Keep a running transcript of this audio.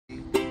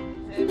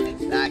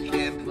I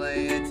can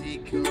play a D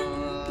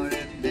chord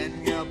and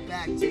then go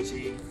back to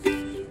G.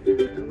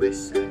 I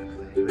wish I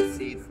could play with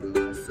C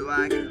for so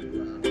I could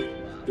blow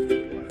up the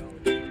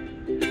world,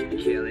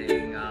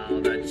 killing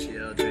all the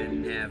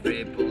children,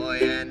 every boy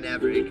and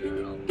every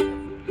girl.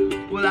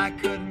 Well, I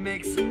could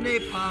make some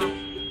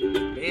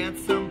napalm and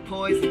some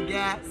poison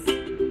gas,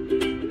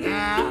 and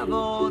have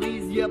all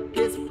these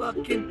yuppies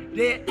fucking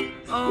dead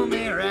on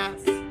their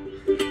ass.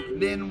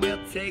 Then we'll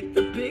take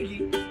the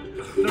piggy,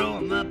 throw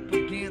them up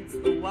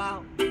against the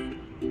wall,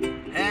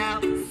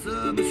 have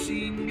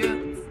submachine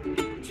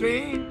guns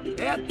trained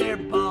at their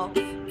balls,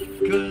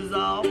 'cause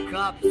all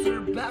cops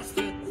are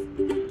bastards,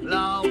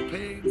 all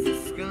pigs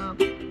are scum.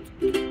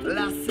 Well,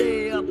 I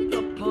say up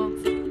the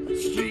punks,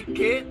 street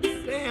kids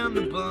and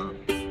the bums,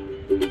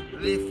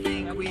 they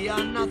think we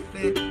are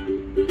nothing,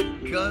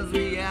 'cause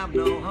we have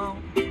no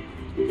home.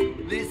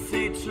 They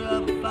say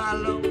trouble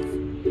follows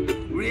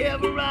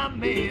wherever I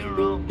may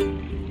roam.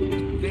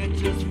 They're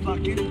just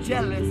fucking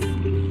jealous,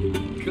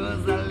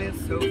 'cause I live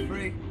so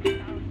free,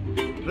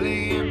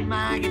 playing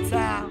my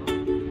guitar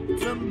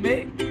to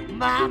make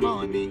my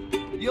money.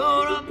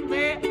 Your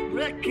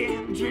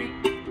American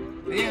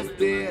dream is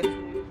dead.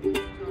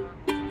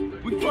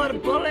 We put a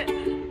bullet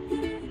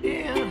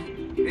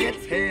in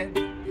its head.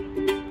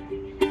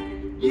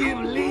 You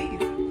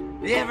believe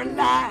every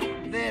lie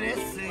that it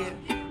said,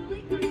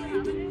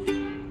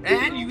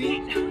 and you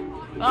eat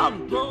all the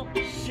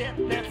bullshit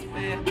that's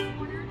fed.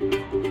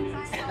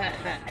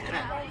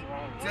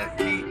 To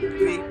keep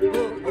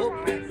people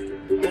open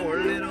for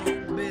a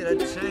little bit of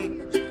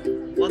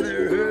change, while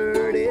they're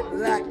herded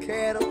like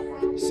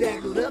cattle,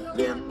 shackled up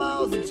in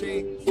balls and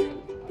chains,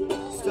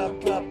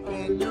 stuck up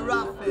in your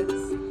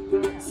office,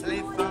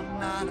 slave from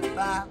 9 to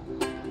 5.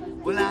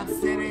 Well, I'm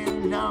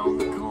sitting on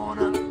the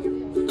corner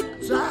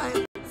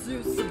trying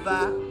to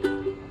survive.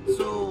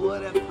 So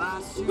what if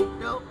I shoot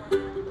dope?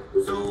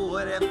 So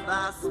what if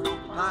I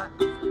smoke pot?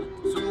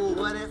 So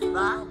what if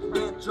I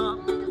get drunk,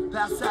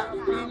 pass out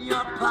in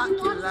your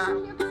parking lot?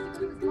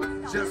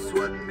 Just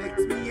what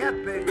makes me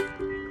happy,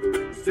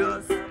 it's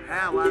just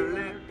how I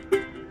live.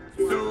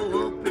 So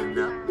open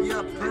up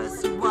your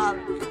pussy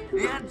wallet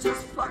and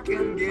just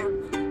fucking give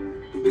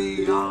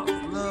me all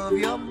of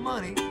your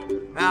money,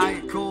 all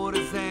your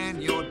quarters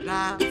and your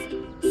dimes,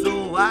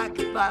 so I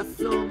could buy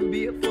some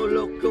beer for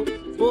local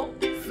or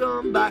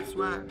some box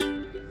wine.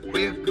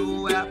 We'll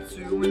go out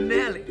to an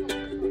alley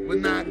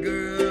with my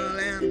girl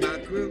and my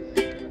crew.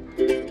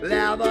 We'll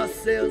have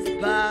ourselves a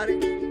party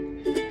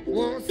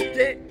once the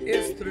day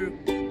is through.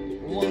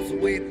 Once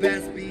way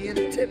past being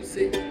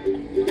tipsy,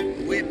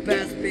 way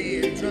past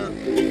being drunk,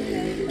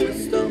 we'll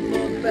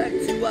stumble back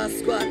to our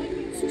squad,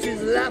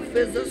 choose life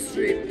as a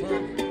street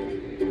punk.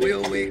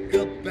 We'll wake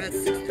up at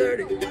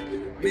 6:30,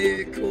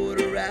 maybe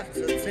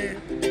 10:15.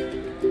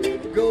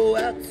 Go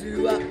out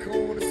to our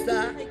corner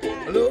style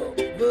all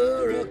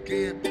over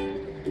again.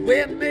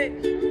 We may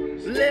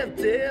live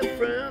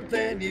different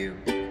than you,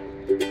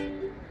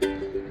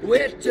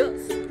 we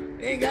just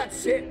ain't got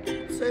shit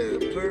to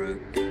prove.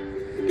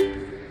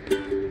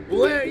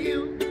 We're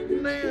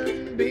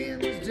human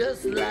beings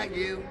just like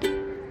you,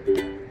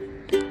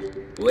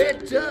 we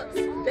just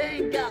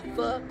ain't got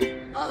fuck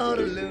all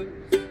to lose.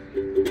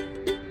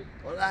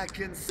 Well, I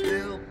can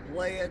still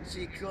play a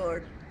G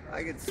chord,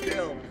 I can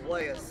still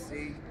play a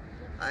C,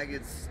 I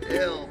can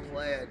still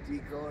play a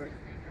D chord,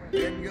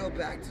 then go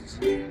back to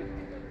G.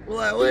 Well,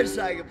 I wish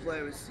I could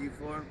play with C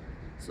form,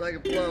 so I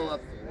could blow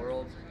up the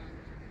world,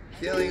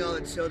 killing all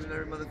the children,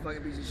 every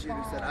motherfucking piece of shit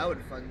who said I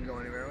wouldn't fucking go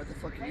anywhere. What the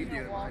fuck are you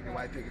doing behind your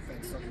white picket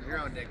fence sucking your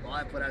own dick? Well,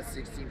 I put out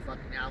 16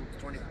 fucking albums,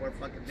 24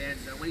 fucking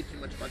bands, and way too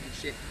much fucking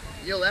shit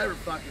you'll ever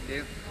fucking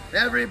do.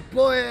 Every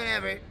boy and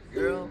every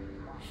girl.